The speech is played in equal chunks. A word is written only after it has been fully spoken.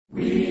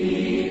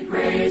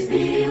praise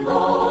thee,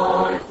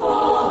 Lord,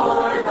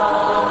 for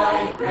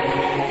thy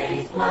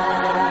great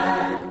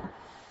plan,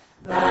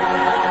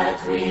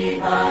 that we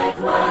thy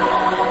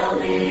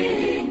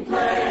dwelling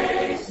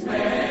place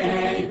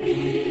may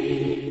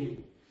be.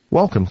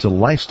 Welcome to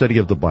Life Study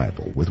of the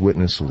Bible with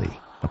Witness Lee,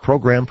 a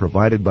program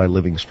provided by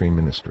Living Stream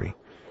Ministry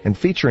and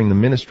featuring the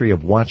ministry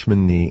of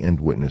Watchman Nee and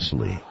Witness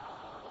Lee.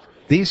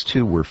 These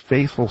two were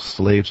faithful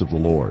slaves of the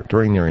Lord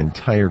during their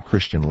entire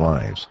Christian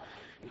lives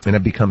and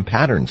have become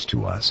patterns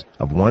to us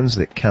of ones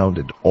that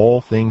counted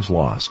all things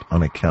lost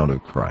on account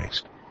of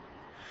Christ.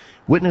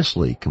 Witness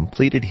Lee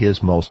completed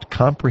his most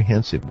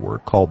comprehensive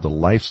work called the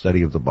Life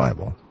Study of the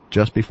Bible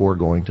just before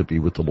going to be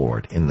with the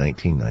Lord in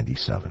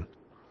 1997.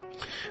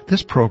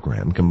 This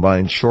program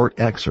combines short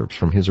excerpts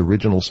from his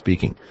original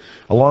speaking,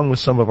 along with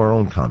some of our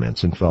own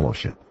comments and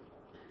fellowship.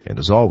 And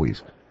as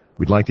always,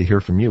 we'd like to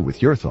hear from you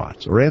with your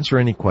thoughts or answer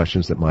any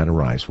questions that might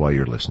arise while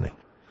you're listening.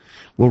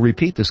 We'll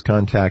repeat this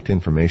contact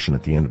information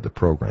at the end of the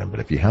program, but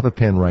if you have a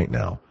pen right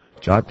now,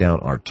 jot down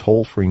our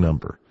toll-free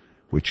number,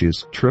 which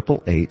is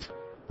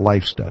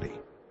 888-LIFE-STUDY,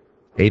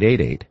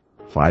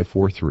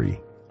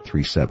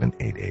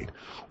 888-543-3788.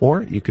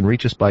 Or you can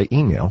reach us by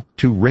email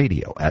to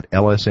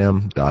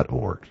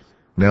radio@lsm.org.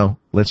 Now,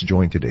 let's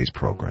join today's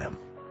program.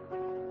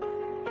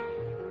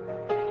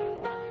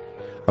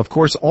 Of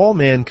course, all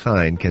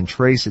mankind can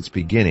trace its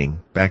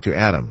beginning back to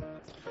Adam.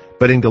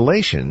 But in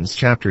Galatians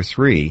chapter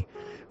 3,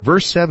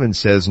 verse 7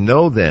 says,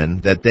 "Know then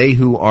that they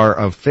who are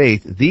of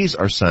faith, these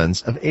are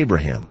sons of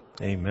Abraham."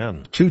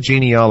 Amen. Two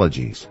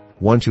genealogies,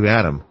 one to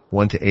Adam,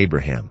 one to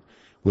Abraham.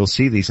 We'll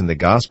see these in the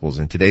Gospels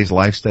in today's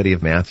life study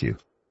of Matthew.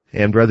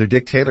 And Brother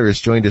Dick Taylor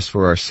has joined us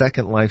for our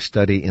second life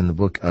study in the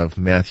book of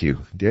Matthew.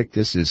 Dick,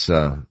 this is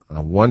a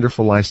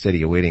wonderful life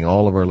study awaiting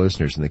all of our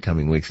listeners in the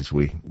coming weeks as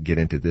we get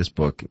into this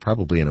book,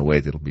 probably in a way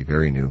that'll be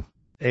very new.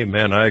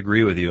 Amen. I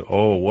agree with you.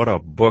 Oh, what a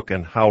book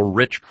and how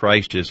rich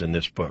Christ is in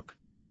this book.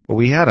 Well,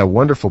 we had a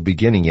wonderful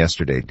beginning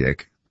yesterday,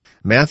 Dick.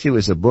 Matthew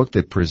is a book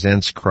that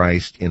presents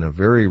Christ in a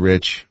very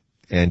rich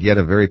and yet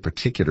a very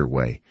particular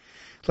way.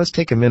 Let's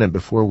take a minute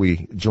before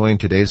we join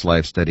today's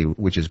life study,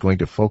 which is going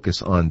to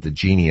focus on the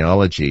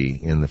genealogy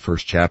in the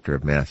first chapter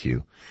of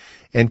Matthew,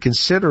 and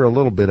consider a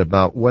little bit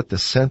about what the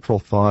central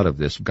thought of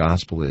this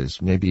gospel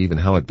is, maybe even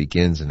how it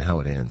begins and how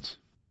it ends.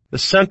 The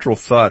central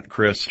thought,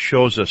 Chris,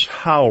 shows us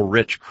how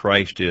rich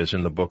Christ is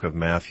in the book of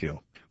Matthew.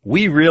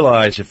 We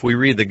realize if we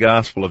read the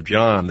Gospel of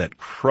John that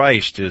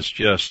Christ is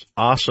just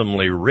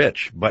awesomely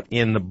rich, but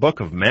in the book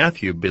of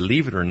Matthew,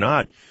 believe it or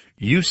not,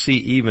 you see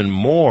even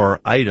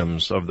more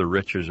items of the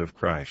riches of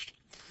Christ.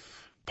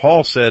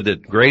 Paul said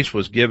that grace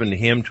was given to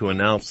him to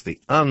announce the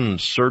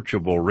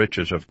unsearchable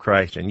riches of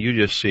Christ, and you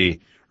just see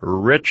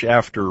rich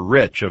after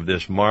rich of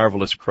this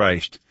marvelous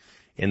Christ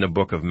in the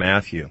book of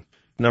Matthew.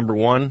 Number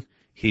one,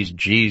 he's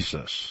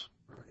Jesus,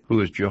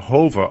 who is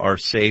Jehovah, our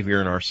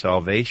Savior and our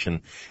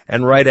salvation.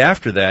 And right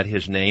after that,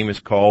 his name is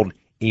called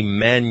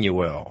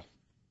Emmanuel,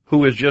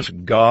 who is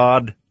just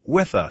God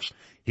with us.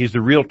 He's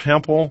the real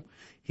temple.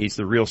 He's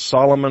the real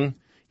Solomon.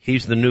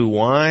 He's the new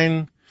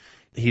wine.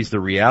 He's the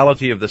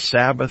reality of the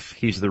Sabbath.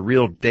 He's the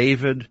real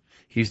David.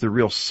 He's the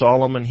real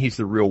Solomon. He's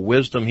the real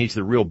wisdom. He's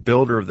the real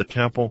builder of the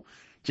temple.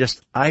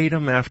 Just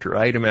item after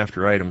item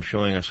after item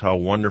showing us how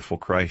wonderful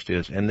Christ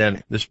is. And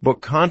then this book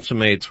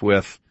consummates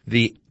with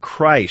the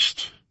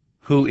Christ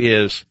who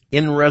is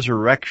in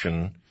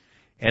resurrection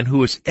and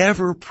who is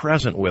ever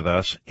present with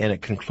us. And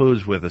it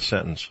concludes with a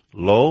sentence,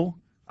 "Lo,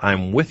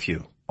 I'm with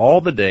you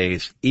all the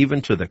days,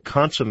 even to the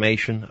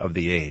consummation of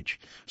the age."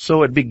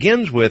 So it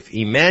begins with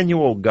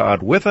Emmanuel,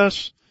 God with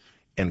us,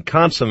 and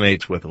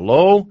consummates with,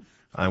 "Lo,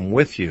 I'm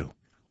with you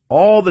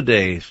all the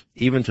days,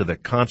 even to the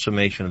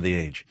consummation of the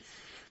age."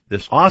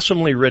 This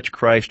awesomely rich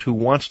Christ who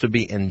wants to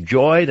be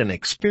enjoyed and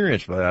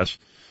experienced by us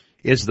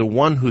is the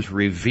one who's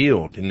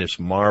revealed in this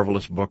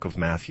marvelous book of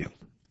Matthew.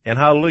 And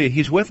hallelujah,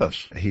 he's with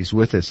us. He's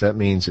with us. That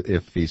means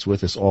if he's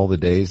with us all the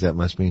days, that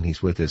must mean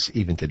he's with us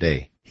even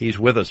today. He's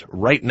with us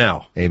right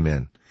now.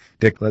 Amen.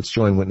 Dick, let's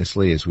join Witness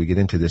Lee as we get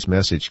into this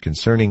message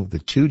concerning the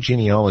two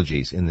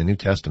genealogies in the New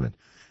Testament,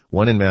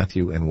 one in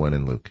Matthew and one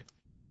in Luke.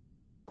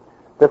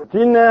 The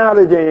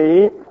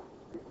genealogy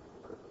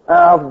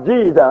of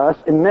Jesus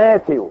in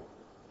Matthew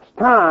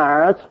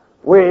starts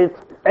with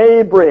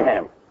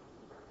Abraham.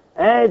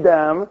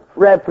 Adam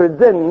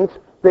represents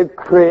the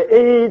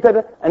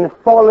created and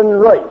fallen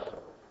race.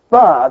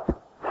 But,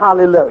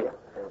 hallelujah,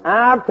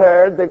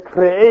 after the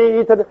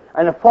created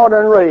and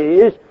fallen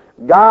race,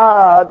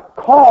 God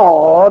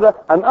called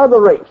another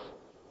race.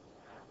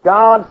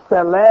 God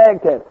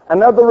selected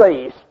another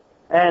race,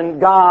 and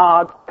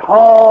God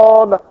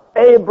called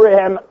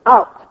Abraham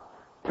out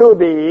to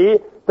be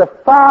the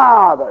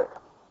father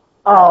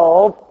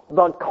of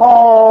the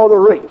called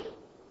race.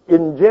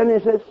 In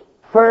Genesis,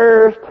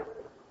 first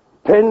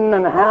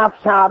 10.5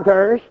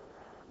 chapters,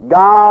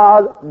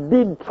 God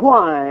did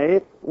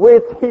try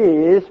with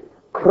his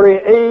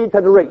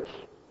created race.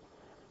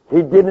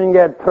 He didn't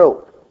get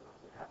through.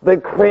 The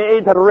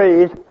created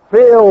race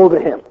failed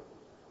him.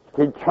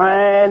 He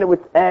tried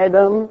with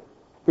Adam.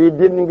 He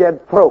didn't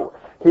get through.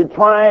 He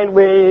tried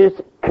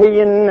with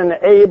Cain and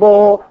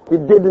Abel. He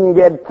didn't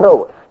get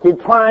through. He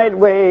tried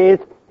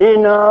with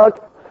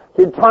Enoch.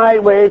 He tried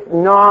with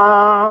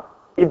Noah.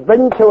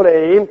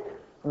 Eventually,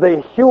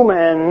 the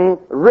human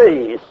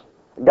race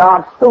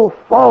got so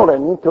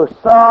fallen to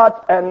such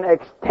an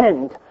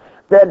extent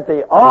that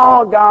they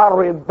all got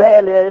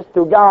rebellious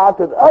to God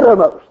to the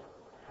uttermost.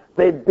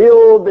 They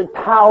built the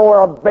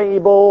Tower of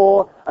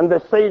Babel and the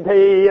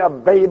city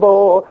of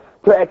Babel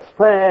to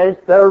express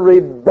their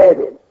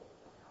rebellion.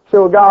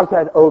 So God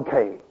said,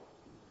 okay,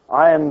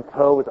 I am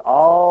through with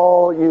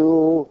all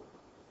you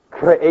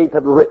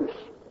created race,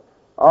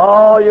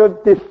 all your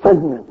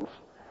descendants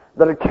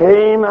that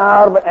came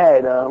out of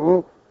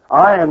Adam,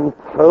 I am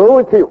through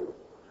with you.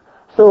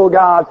 So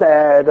God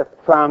said,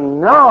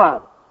 from now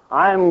on,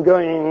 I am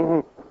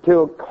going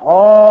to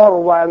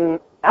call one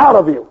out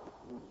of you.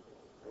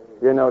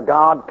 You know,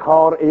 God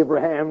called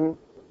Abraham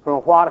from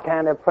what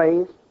kind of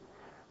place?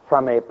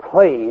 From a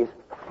place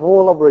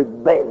full of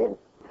rebellion.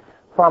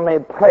 From a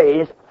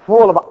place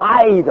full of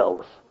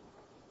idols.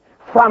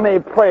 From a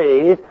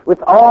place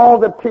with all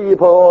the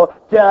people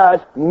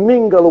just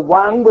mingle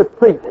one with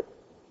Satan.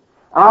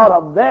 Out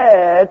of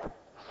that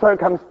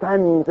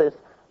circumstances,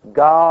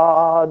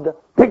 God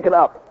picked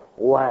up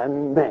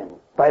one man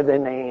by the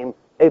name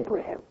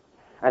Abraham.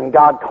 And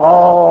God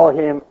called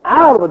him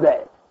out of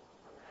that.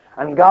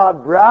 And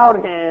God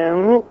brought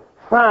him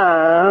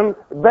from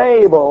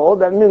Babel,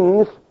 that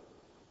means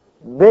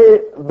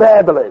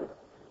Babylon,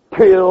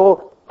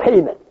 to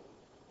Canaan.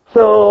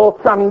 So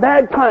from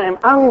that time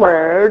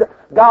onward,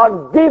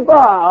 God gave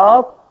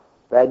up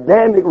the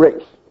Adamic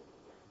race,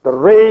 the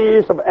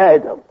race of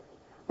Adam,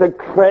 the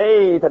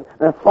created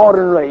and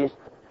fallen race.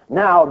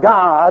 Now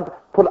God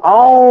put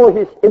all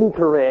his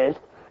interest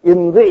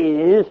in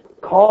this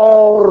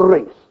called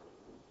race.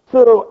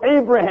 So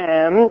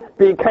Abraham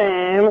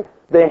became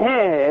the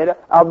head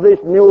of this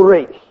new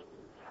race.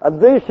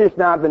 This is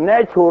not the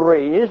natural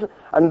race,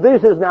 and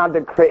this is not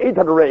the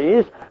created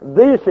race.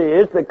 This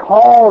is the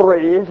called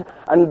race,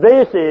 and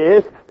this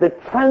is the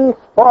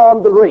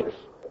transformed race.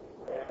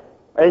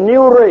 A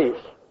new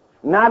race,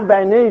 not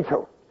by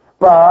nature,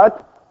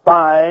 but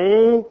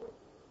by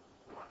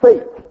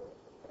faith.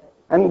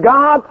 And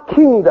God's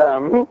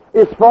kingdom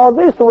is for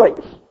this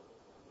race.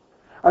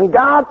 And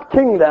God's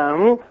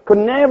kingdom could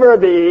never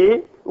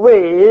be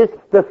with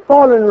the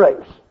fallen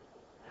race.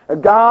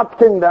 God's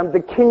kingdom,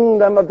 the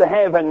kingdom of the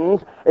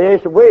heavens,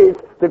 is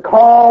with the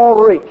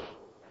called race.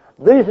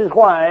 This is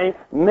why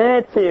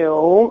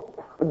Matthew,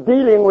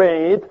 dealing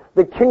with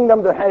the kingdom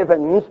of the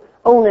heavens,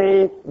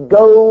 only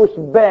goes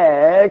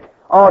back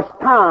or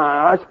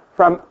starts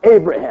from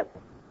Abraham.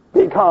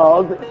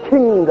 Because the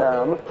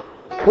kingdom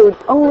could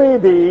only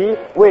be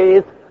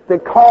with the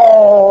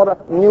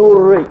called new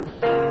race.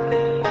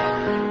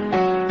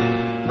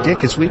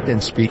 Dick, as we've been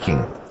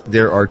speaking,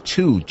 there are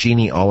two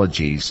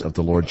genealogies of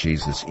the Lord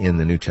Jesus in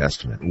the New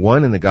Testament,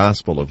 one in the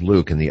Gospel of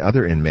Luke and the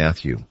other in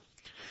Matthew.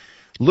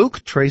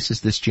 Luke traces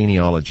this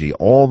genealogy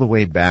all the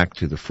way back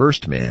to the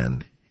first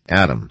man,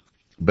 Adam,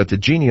 but the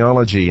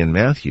genealogy in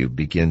Matthew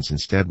begins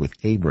instead with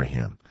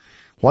Abraham.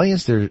 Why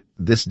is there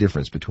this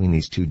difference between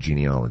these two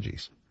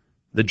genealogies?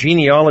 The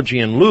genealogy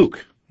in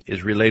Luke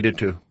is related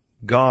to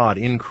God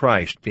in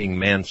Christ being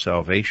man's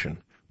salvation,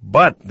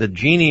 but the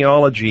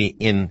genealogy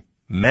in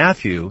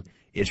Matthew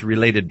is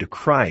related to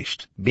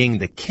Christ being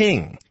the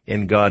king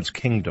in God's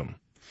kingdom.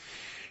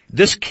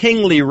 This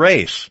kingly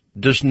race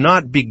does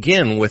not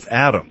begin with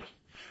Adam,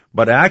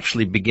 but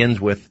actually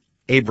begins with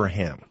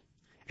Abraham.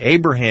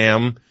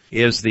 Abraham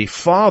is the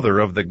father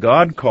of the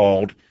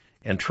God-called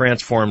and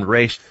transformed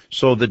race.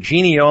 So the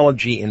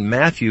genealogy in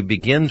Matthew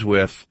begins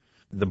with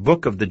the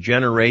book of the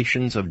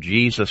generations of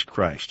Jesus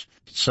Christ,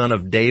 son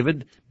of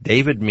David.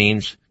 David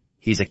means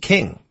he's a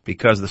king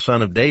because the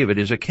son of David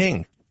is a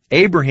king.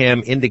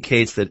 Abraham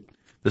indicates that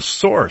the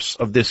source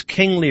of this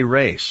kingly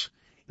race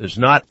is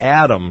not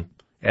Adam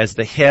as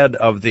the head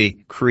of the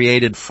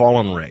created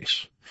fallen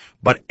race,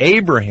 but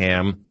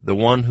Abraham, the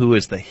one who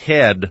is the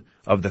head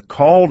of the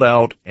called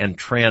out and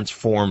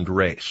transformed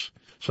race.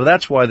 So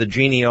that's why the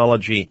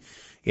genealogy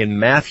in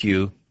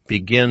Matthew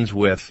begins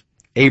with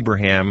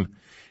Abraham,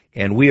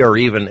 and we are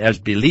even, as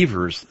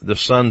believers, the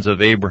sons of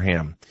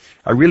Abraham.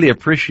 I really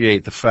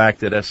appreciate the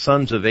fact that as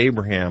sons of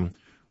Abraham,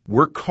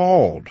 we're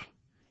called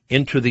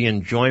into the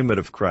enjoyment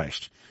of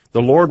Christ.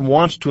 The Lord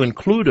wants to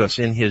include us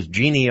in his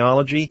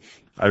genealogy.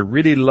 I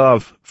really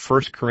love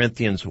 1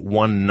 Corinthians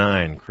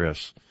 1:9,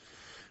 Chris. It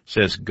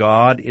says,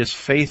 God is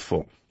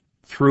faithful,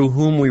 through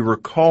whom we were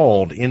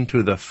called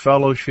into the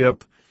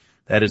fellowship,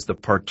 that is the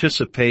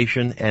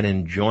participation and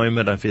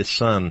enjoyment of his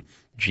Son,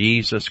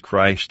 Jesus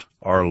Christ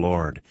our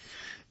Lord.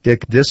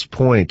 Dick, this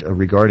point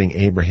regarding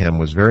Abraham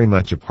was very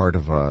much a part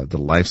of the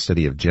life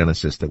study of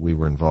Genesis that we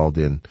were involved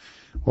in,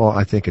 well,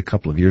 I think a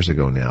couple of years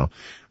ago now.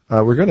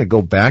 We're going to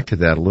go back to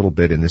that a little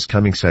bit in this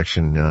coming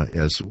section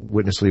as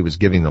Witness Lee was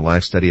giving the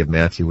life study of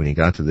Matthew when he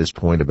got to this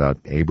point about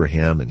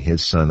Abraham and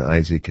his son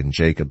Isaac and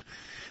Jacob.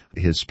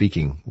 His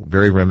speaking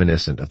very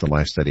reminiscent of the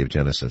life study of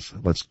Genesis.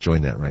 Let's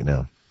join that right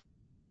now.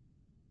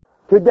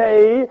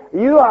 Today,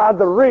 you are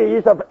the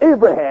race of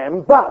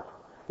Abraham, but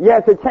you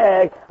have to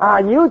check,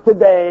 are you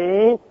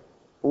today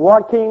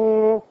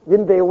walking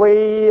in the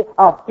way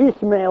of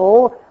Ishmael,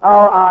 or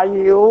are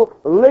you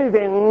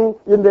living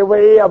in the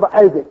way of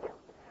Isaac?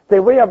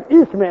 The way of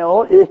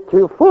Ishmael is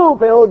to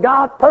fulfill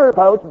God's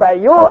purpose by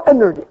your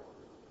energy,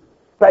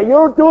 by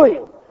your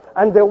doing.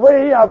 And the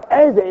way of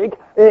Isaac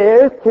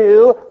is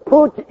to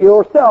put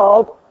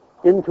yourself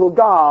into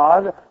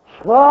God,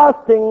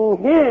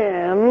 trusting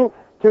Him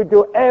to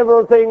do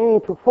everything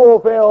to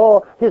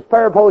fulfill His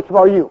purpose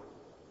for you.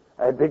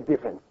 A big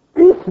difference.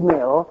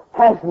 Ishmael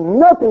has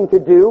nothing to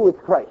do with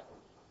Christ,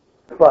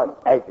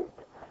 but Isaac.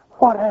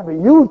 Whatever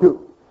you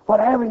do,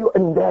 whatever you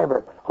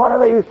endeavor,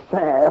 whatever you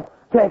strive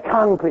to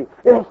accomplish,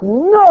 it has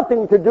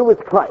nothing to do with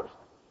Christ.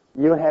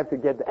 You have to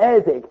get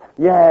Isaac.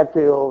 You have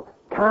to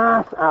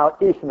cast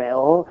out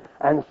Ishmael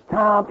and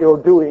stop your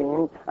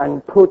doing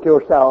and put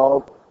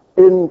yourself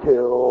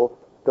into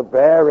the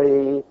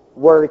very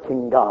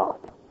working God.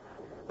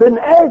 Then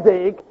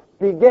Isaac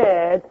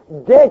begat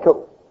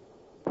Jacob.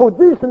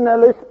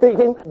 Positionally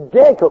speaking,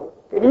 Jacob,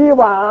 he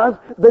was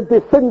the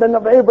descendant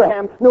of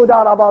Abraham, no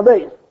doubt about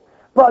this.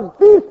 But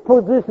this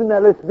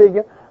positionally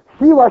speaking,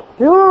 he was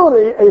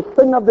surely a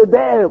son of the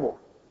devil.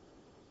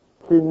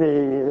 He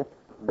needs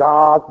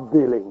God's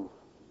dealing.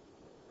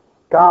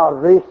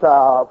 God raised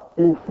up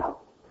Esau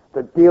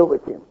to deal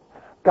with him.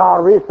 God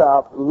raised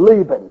up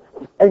Laban,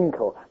 his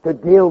uncle, to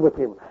deal with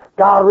him.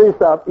 God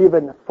raised up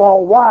even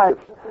 4 wives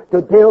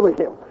to deal with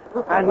him.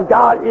 And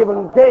God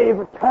even gave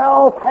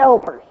 12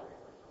 helpers.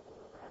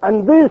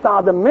 And these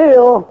are the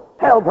male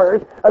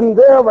helpers, and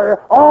there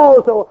were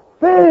also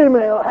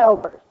female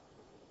helpers.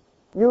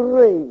 You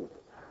read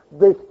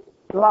this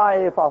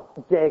life of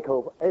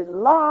Jacob, a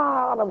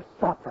lot of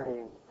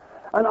suffering.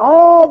 And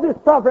all these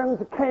sufferings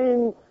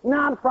came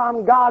not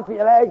from God's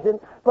election,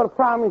 but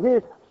from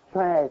his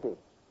strategy.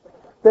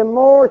 The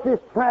more she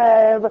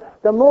strove,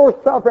 the more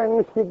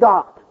suffering she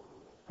got.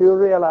 You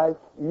realize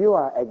you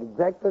are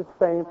exactly the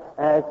same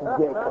as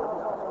Jacob.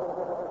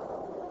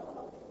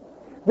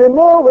 The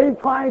more we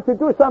try to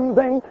do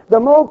something, the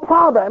more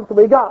problems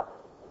we got.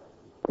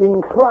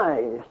 In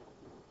Christ,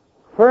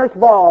 first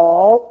of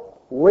all,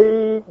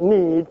 we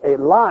need a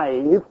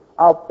life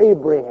of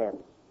Abraham,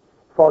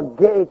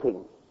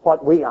 forgetting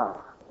what we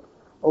are,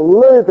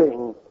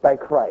 living by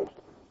Christ,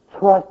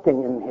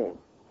 trusting in Him.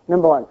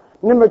 Number 1.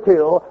 Number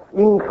 2,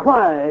 in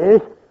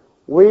Christ,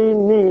 we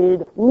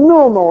need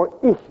no more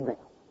Ishmael,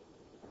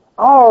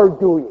 our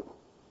doing,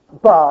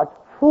 but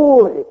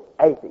fully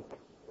Isaac.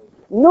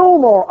 No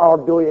more our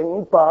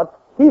doing, but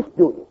His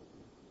doing.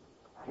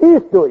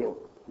 His doing.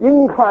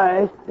 In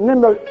Christ,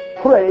 number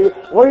 3,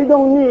 we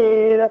don't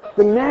need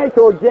the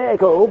natural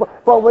Jacob,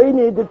 but we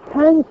need to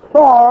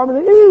transform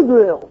the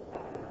Israel,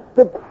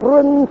 the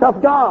Prince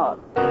of God.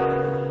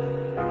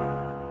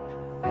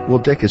 Well,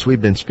 Dick, as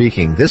we've been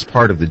speaking, this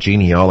part of the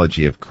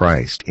genealogy of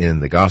Christ in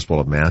the Gospel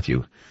of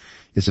Matthew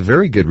is a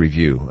very good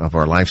review of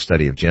our life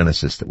study of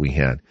Genesis that we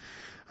had.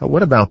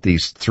 What about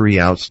these 3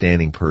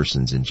 outstanding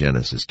persons in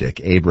Genesis, Dick?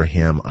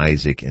 Abraham,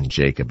 Isaac, and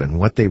Jacob, and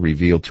what they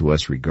reveal to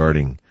us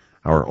regarding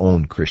our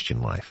own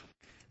Christian life?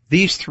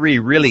 These 3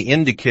 really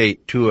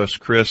indicate to us,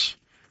 Chris,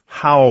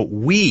 how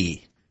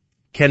we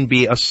can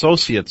be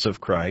associates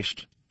of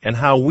Christ and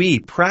how we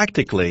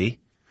practically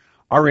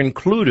are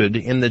included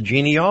in the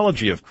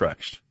genealogy of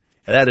Christ.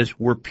 And that is,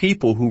 we're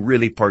people who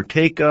really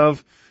partake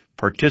of,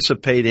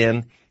 participate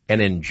in,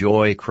 and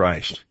enjoy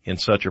Christ in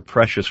such a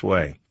precious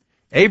way.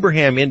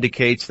 Abraham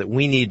indicates that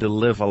we need to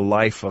live a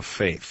life of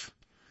faith.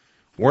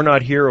 We're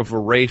not here of a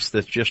race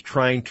that's just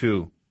trying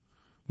to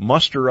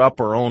muster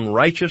up our own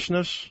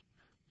righteousness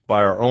by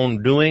our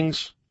own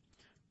doings,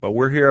 but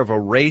we're here of a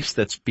race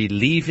that's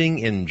believing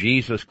in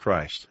Jesus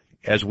Christ.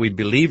 As we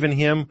believe in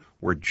Him,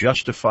 we're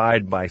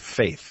justified by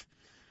faith.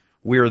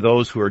 We are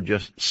those who are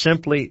just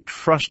simply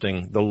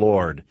trusting the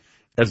Lord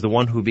as the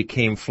one who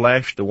became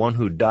flesh, the one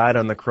who died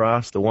on the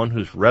cross, the one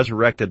who's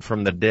resurrected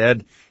from the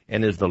dead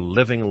and is the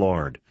living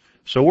Lord.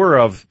 So we're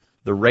of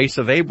the race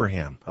of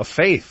Abraham, of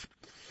faith.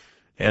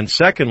 And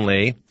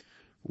secondly,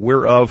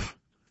 we're of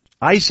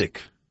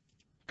Isaac.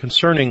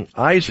 Concerning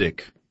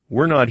Isaac,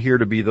 we're not here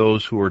to be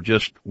those who are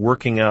just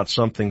working out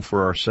something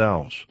for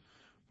ourselves,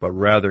 but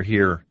rather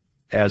here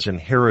as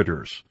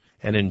inheritors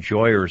and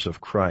enjoyers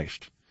of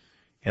Christ.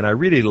 And I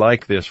really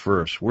like this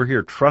verse. We're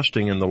here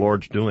trusting in the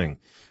Lord's doing.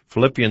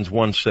 Philippians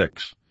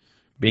 1:6,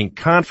 being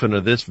confident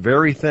of this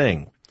very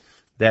thing,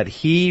 that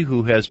He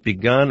who has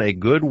begun a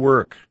good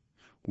work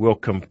will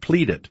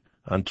complete it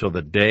until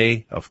the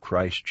day of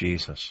Christ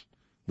Jesus.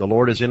 The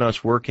Lord is in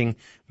us working.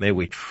 May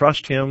we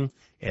trust Him,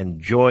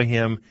 enjoy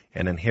Him,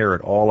 and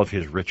inherit all of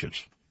His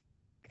riches.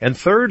 And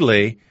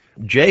thirdly,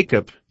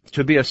 Jacob,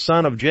 to be a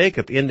son of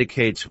Jacob,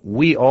 indicates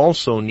we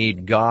also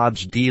need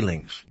God's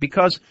dealings.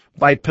 Because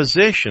by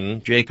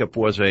position, Jacob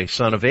was a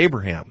son of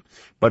Abraham.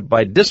 But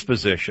by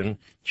disposition,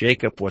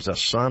 Jacob was a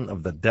son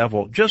of the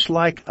devil, just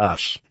like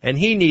us. And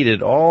he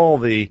needed all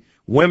the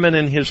women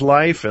in his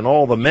life and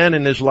all the men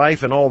in his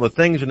life and all the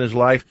things in his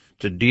life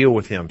to deal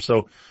with him.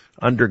 So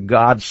under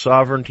God's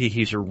sovereignty,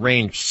 He's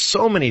arranged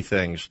so many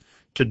things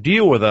to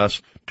deal with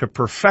us, to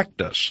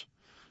perfect us,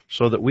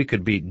 so that we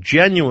could be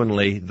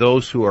genuinely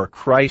those who are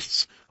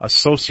Christ's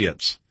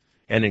associates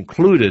and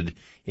included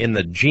in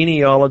the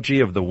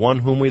genealogy of the one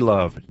whom we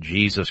love,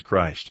 Jesus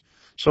Christ.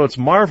 So it's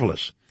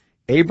marvelous.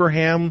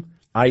 Abraham,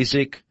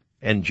 Isaac,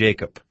 and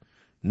Jacob.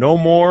 No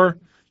more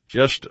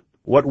just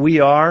what we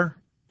are,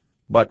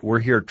 but we're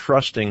here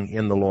trusting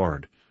in the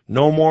Lord.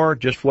 No more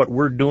just what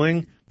we're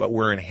doing, but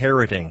we're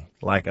inheriting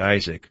like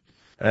Isaac.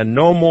 And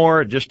no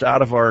more just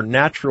out of our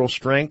natural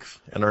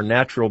strength and our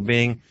natural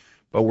being,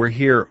 but we're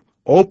here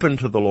open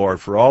to the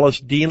Lord for all His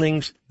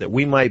dealings, that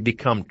we might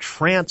become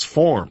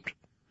transformed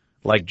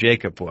like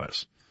Jacob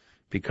was,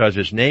 because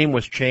his name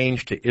was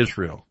changed to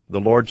Israel. The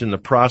Lord's in the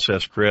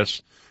process,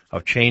 Chris,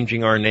 of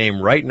changing our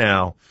name right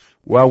now.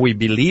 While we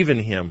believe in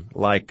Him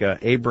like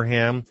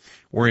Abraham,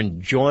 we're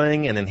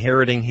enjoying and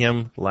inheriting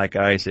Him like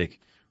Isaac.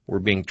 We're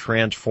being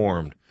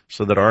transformed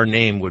so that our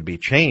name would be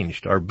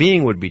changed, our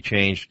being would be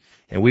changed,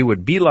 and we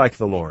would be like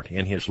the Lord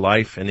in His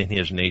life and in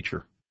His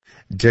nature.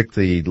 Dick,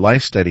 the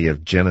life study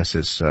of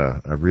Genesis,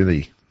 a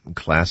really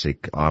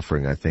classic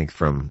offering, I think,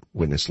 from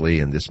Witness Lee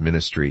and this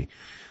ministry.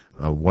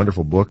 A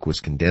wonderful book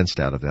was condensed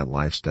out of that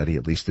life study,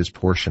 at least this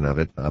portion of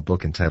it, a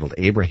book entitled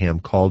Abraham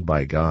Called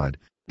by God.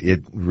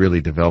 It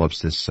really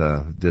develops this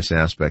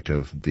aspect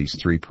of these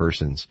three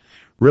persons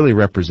really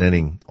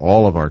representing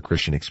all of our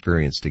Christian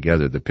experience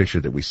together. The picture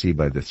that we see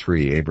by the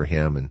three,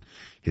 Abraham and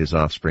his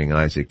offspring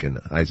Isaac and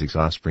Isaac's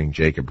offspring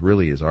Jacob,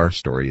 really is our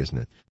story, isn't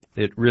it?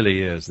 It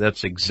really is.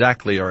 That's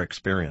exactly our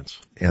experience.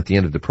 At the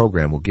end of the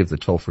program, we'll give the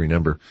toll-free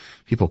number.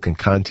 People can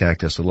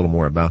contact us a little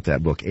more about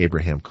that book,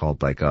 Abraham Called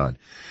by God.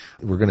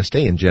 We're going to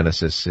stay in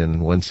Genesis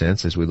in one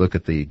sense as we look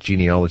at the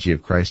genealogy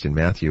of Christ in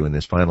Matthew in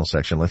this final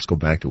section. Let's go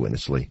back to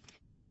Witness Lee.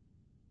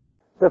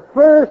 The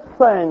first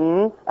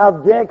son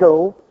of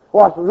Jacob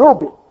was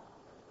Reuben.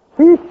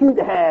 He should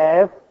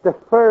have the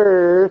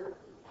first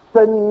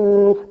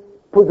son's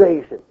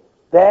possession.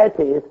 That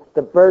is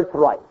the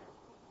birthright.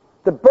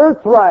 The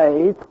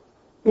birthright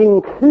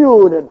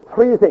included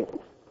three things: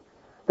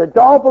 the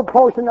double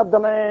portion of the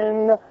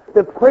land,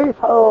 the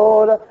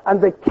priesthood,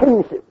 and the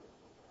kingship.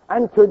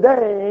 And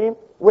today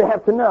we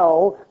have to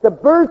know the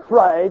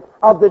birthright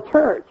of the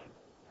church,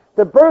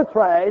 the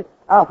birthright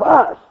of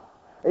us,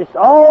 is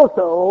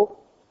also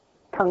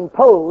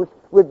composed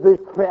with these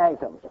three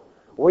items.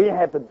 We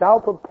have the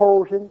double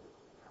portion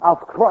of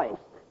Christ,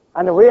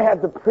 and we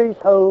have the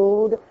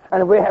priesthood,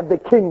 and we have the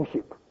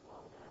kingship.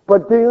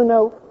 But do you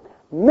know,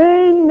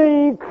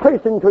 many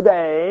Christians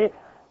today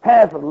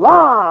have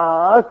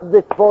lost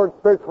this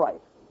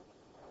birthright.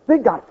 They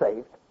got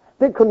saved.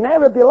 They could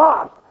never be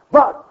lost,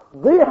 but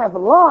they have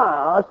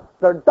lost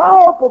the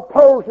double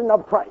portion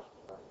of Christ.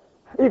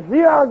 If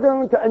you are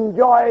going to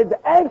enjoy the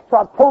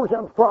extra portion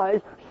of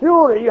Christ,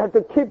 surely you have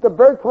to keep the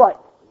birthright.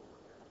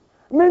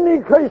 Many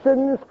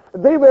Christians,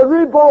 they were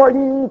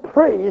reborn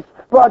priests,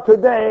 but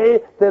today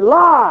they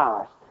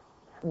lost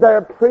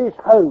their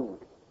priesthood.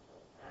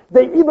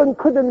 They even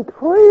couldn't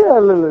pray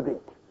a little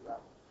bit.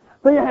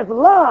 They have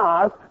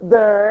lost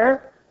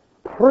their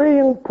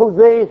praying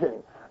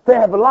possession. They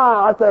have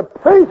lost their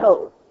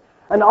priesthood.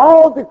 And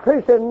all the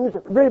Christians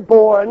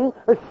reborn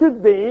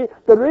should be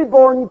the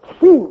reborn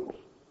kings.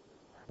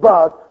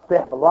 But they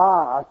have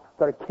lost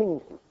their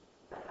kingship.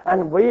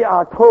 And we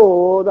are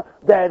told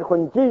that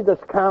when Jesus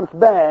comes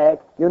back,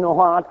 you know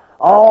what?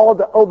 All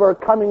the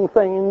overcoming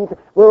things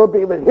will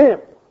be with Him.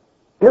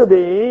 He'll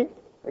be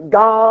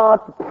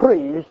God's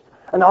priest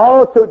and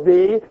also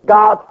be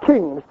God's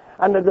kings.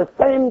 And at the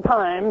same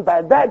time,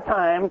 by that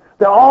time,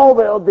 they all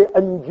will be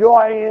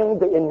enjoying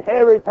the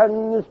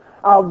inheritance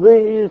of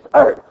this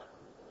earth.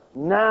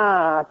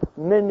 Not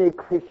many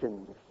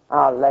Christians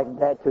are like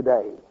that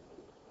today.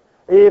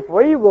 If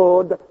we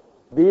would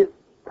be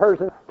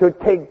persons to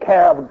take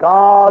care of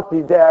God's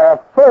desire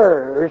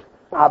first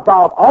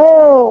about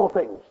all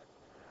things,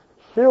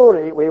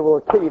 surely we will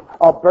keep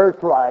our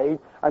birthright,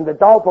 and the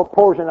double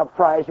portion of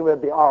Christ will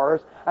be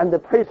ours, and the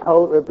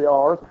priesthood will be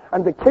ours,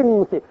 and the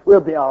kingship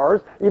will be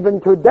ours. Even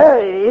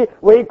today,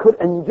 we could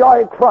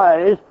enjoy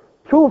Christ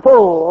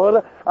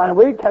twofold, and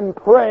we can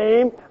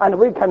pray, and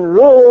we can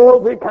rule,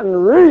 we can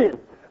read.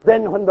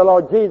 Then when the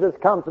Lord Jesus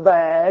comes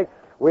back,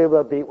 we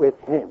will be with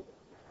Him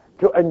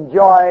to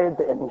enjoy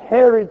the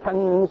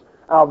inheritance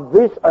of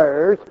this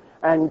earth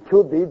and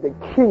to be the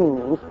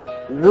kings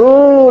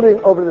ruling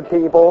over the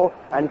people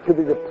and to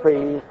be the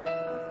priests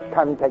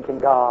contacting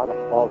God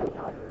all the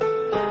time.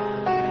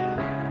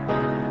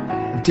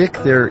 Dick,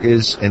 there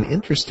is an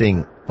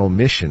interesting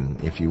omission,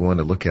 if you want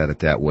to look at it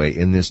that way,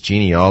 in this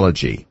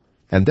genealogy.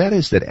 And that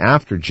is that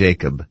after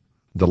Jacob,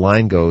 the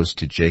line goes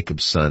to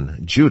Jacob's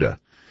son, Judah.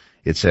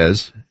 It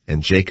says,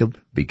 and Jacob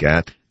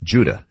begat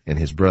Judah and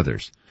his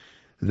brothers.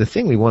 The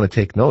thing we want to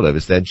take note of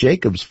is that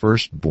Jacob's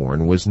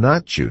firstborn was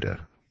not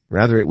Judah.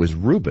 Rather, it was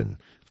Reuben.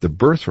 The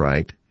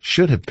birthright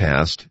should have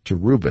passed to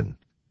Reuben,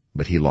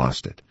 but he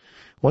lost it.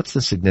 What's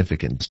the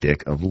significance,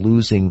 Dick, of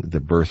losing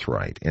the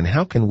birthright? And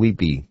how can we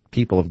be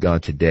people of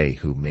God today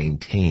who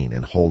maintain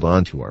and hold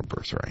on to our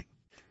birthright?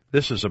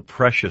 This is a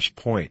precious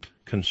point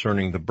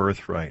concerning the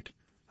birthright.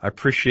 I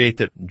appreciate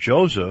that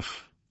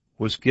Joseph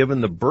was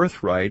given the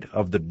birthright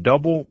of the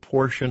double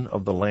portion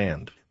of the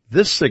land.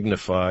 This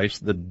signifies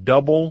the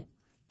double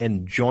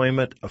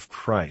enjoyment of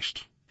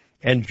Christ.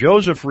 And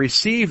Joseph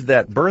received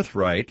that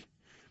birthright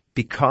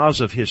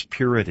because of his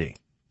purity.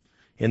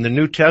 In the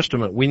New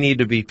Testament, we need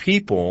to be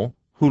people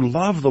who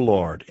love the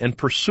Lord and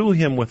pursue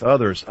Him with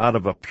others out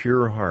of a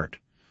pure heart.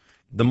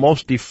 The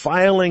most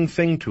defiling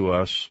thing to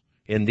us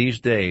in these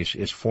days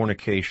is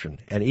fornication,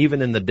 and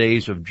even in the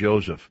days of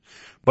Joseph.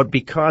 But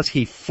because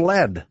he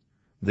fled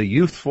the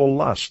youthful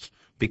lust,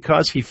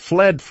 because he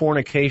fled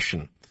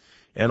fornication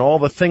and all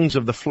the things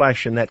of the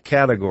flesh in that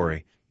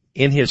category,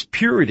 in his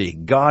purity,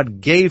 God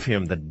gave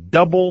him the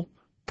double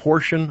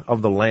portion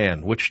of the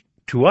land, which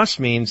to us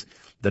means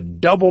the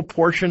double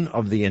portion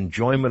of the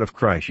enjoyment of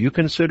Christ. You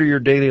consider your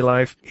daily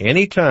life,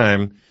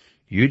 anytime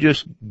you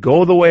just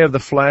go the way of the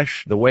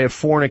flesh, the way of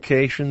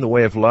fornication, the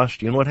way of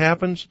lust, you know what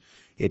happens?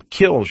 It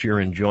kills your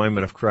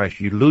enjoyment of Christ.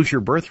 You lose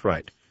your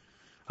birthright.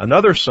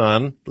 Another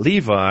son,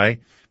 Levi,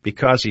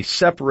 because he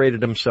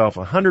separated himself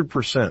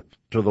 100%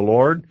 to the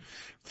Lord,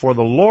 for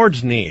the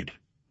Lord's need.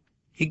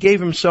 He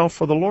gave himself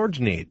for the Lord's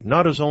need,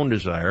 not his own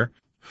desire.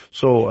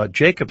 So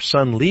Jacob's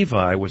son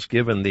Levi was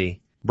given the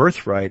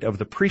birthright of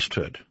the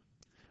priesthood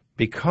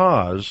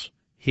because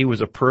he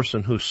was a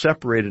person who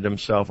separated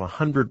himself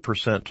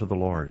 100% to the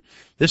Lord.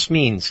 This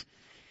means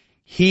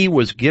he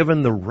was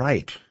given the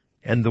right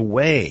and the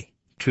way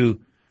to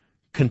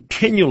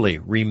continually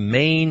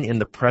remain in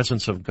the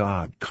presence of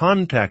God,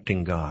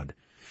 contacting God,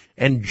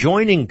 and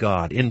joining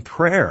God in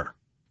prayer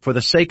for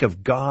the sake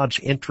of God's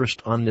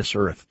interest on this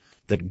earth,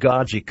 that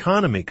God's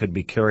economy could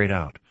be carried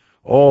out.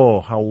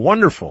 Oh, how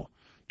wonderful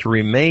to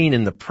remain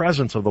in the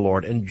presence of the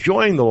Lord,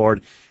 enjoying the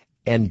Lord,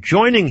 and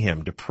joining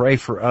Him to pray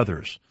for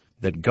others,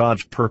 that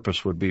God's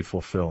purpose would be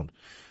fulfilled.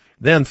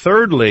 Then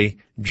thirdly,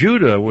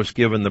 Judah was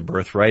given the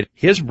birthright.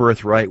 His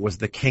birthright was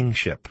the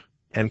kingship,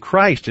 and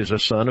Christ is a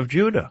son of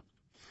Judah.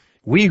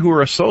 We who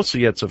are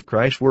associates of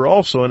Christ were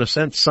also, in a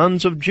sense,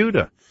 sons of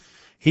Judah.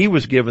 He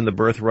was given the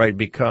birthright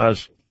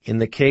because, in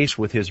the case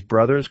with his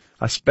brothers,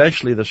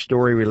 especially the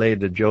story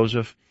related to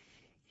Joseph,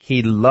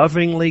 he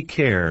lovingly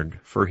cared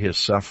for his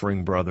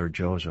suffering brother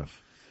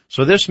Joseph.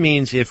 So this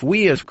means if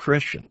we as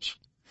Christians,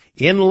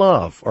 in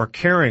love, are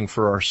caring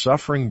for our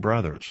suffering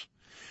brothers,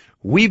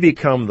 we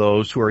become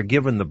those who are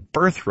given the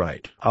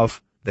birthright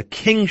of the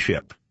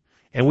kingship,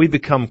 and we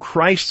become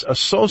Christ's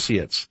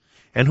associates.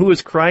 And who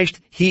is Christ?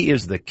 He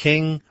is the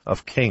King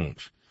of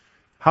Kings.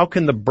 How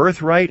can the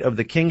birthright of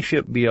the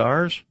kingship be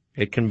ours?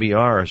 It can be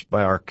ours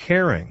by our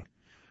caring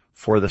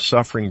for the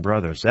suffering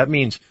brothers. That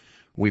means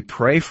we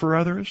pray for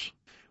others.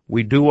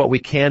 We do what we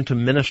can to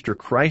minister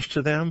Christ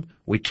to them.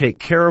 We take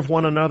care of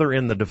one another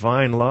in the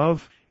divine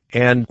love.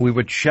 And we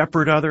would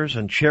shepherd others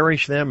and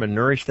cherish them and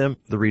nourish them.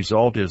 The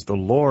result is the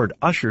Lord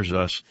ushers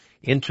us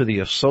into the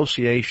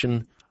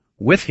association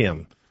with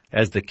Him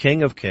as the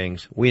King of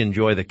Kings. We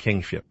enjoy the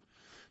kingship.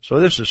 So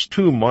this is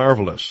too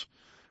marvelous.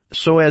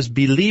 So as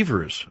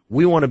believers,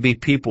 we want to be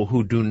people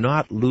who do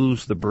not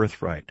lose the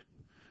birthright.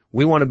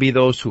 We want to be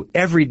those who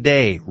every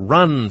day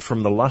run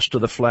from the lust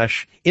of the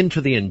flesh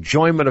into the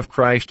enjoyment of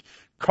Christ,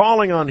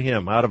 calling on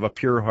Him out of a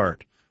pure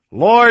heart.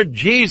 Lord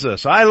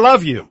Jesus, I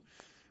love you.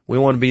 We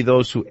want to be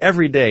those who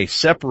every day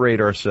separate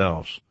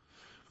ourselves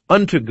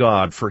unto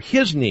God for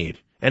His need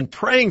and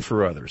praying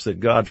for others that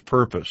God's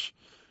purpose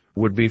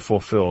would be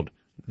fulfilled,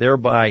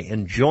 thereby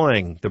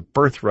enjoying the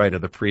birthright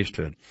of the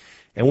priesthood.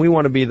 And we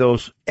want to be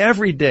those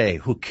every day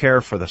who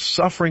care for the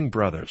suffering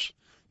brothers,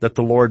 that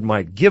the Lord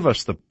might give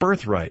us the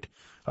birthright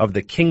of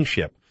the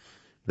kingship,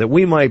 that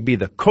we might be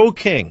the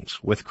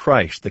co-kings with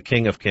Christ, the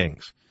King of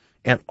Kings.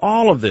 And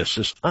all of this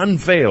is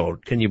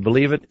unveiled, can you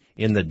believe it,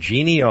 in the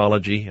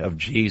genealogy of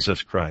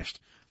Jesus Christ.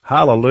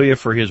 Hallelujah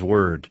for His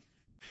word.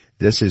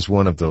 This is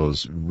one of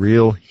those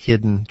real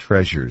hidden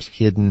treasures,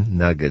 hidden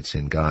nuggets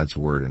in God's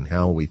word, and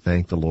how we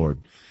thank the Lord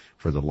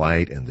for the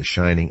light and the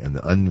shining and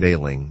the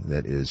unveiling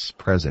that is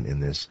present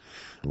in this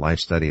life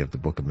study of the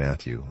book of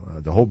Matthew.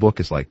 The whole book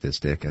is like this,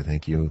 Dick. I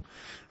think you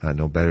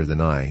know better than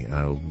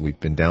I. We've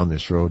been down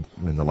this road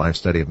in the life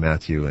study of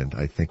Matthew, and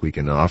I think we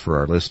can offer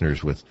our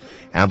listeners with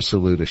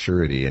absolute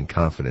assurity and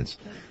confidence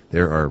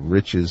there are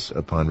riches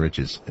upon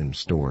riches in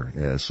store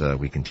as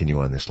we continue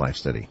on this life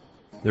study.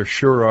 There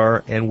sure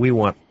are, and we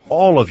want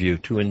all of you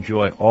to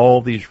enjoy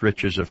all these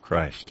riches of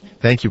Christ.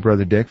 Thank you,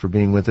 Brother Dick, for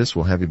being with us.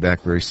 We'll have you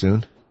back very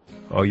soon.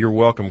 Oh, you're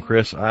welcome,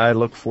 Chris. I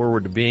look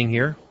forward to being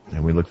here.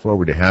 And we look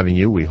forward to having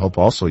you. We hope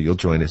also you'll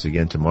join us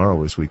again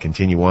tomorrow as we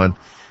continue on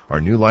our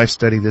new life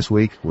study this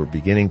week. We're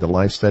beginning the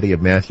life study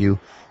of Matthew.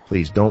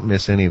 Please don't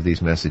miss any of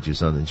these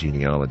messages on the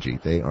genealogy.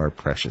 They are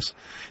precious.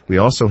 We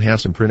also have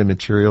some printed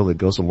material that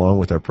goes along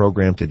with our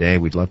program today.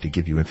 We'd love to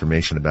give you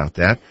information about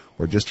that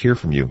or just hear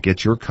from you.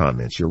 Get your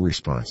comments, your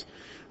response.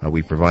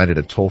 We provided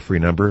a toll-free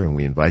number, and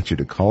we invite you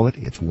to call it.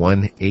 It's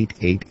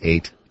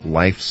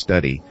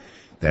 1-888-LIFE-STUDY.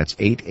 That's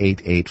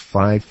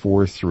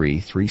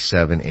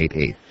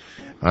 888-543-3788.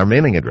 Our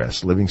mailing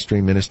address, Living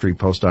Stream Ministry,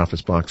 Post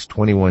Office Box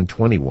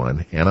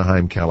 2121,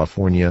 Anaheim,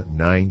 California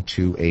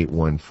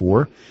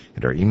 92814.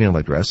 And our email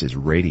address is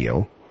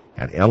radio@lsm.org.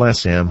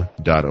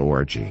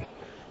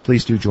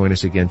 Please do join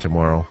us again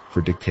tomorrow. For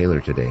Dick Taylor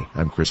today,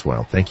 I'm Chris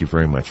Wilde. Thank you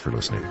very much for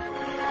listening.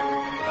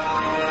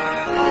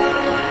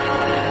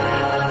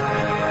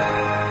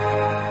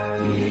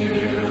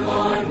 Dear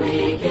Lord,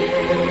 we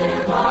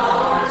give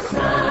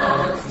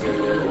ourselves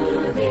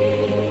to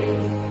Thee.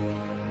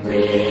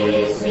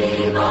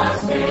 Receive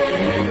us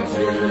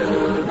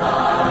into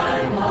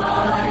Thy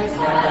wise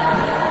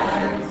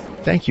hands.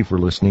 Thank you for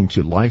listening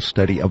to Life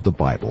Study of the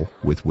Bible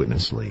with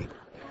Witness Lee.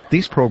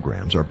 These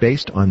programs are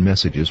based on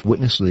messages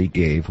Witness Lee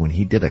gave when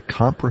he did a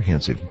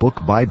comprehensive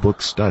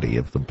book-by-book study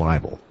of the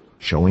Bible,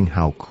 showing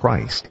how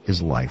Christ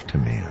is life to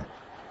man.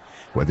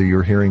 Whether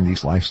you're hearing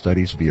these life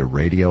studies via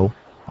radio,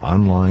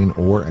 online,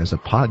 or as a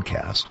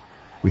podcast,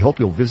 we hope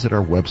you'll visit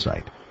our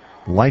website,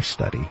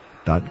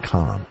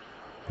 lifestudy.com.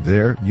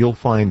 There you'll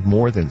find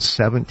more than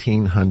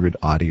 1,700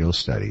 audio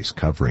studies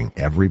covering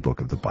every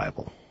book of the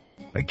Bible.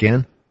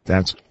 Again,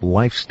 that's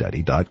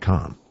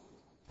lifestudy.com.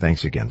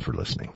 Thanks again for listening.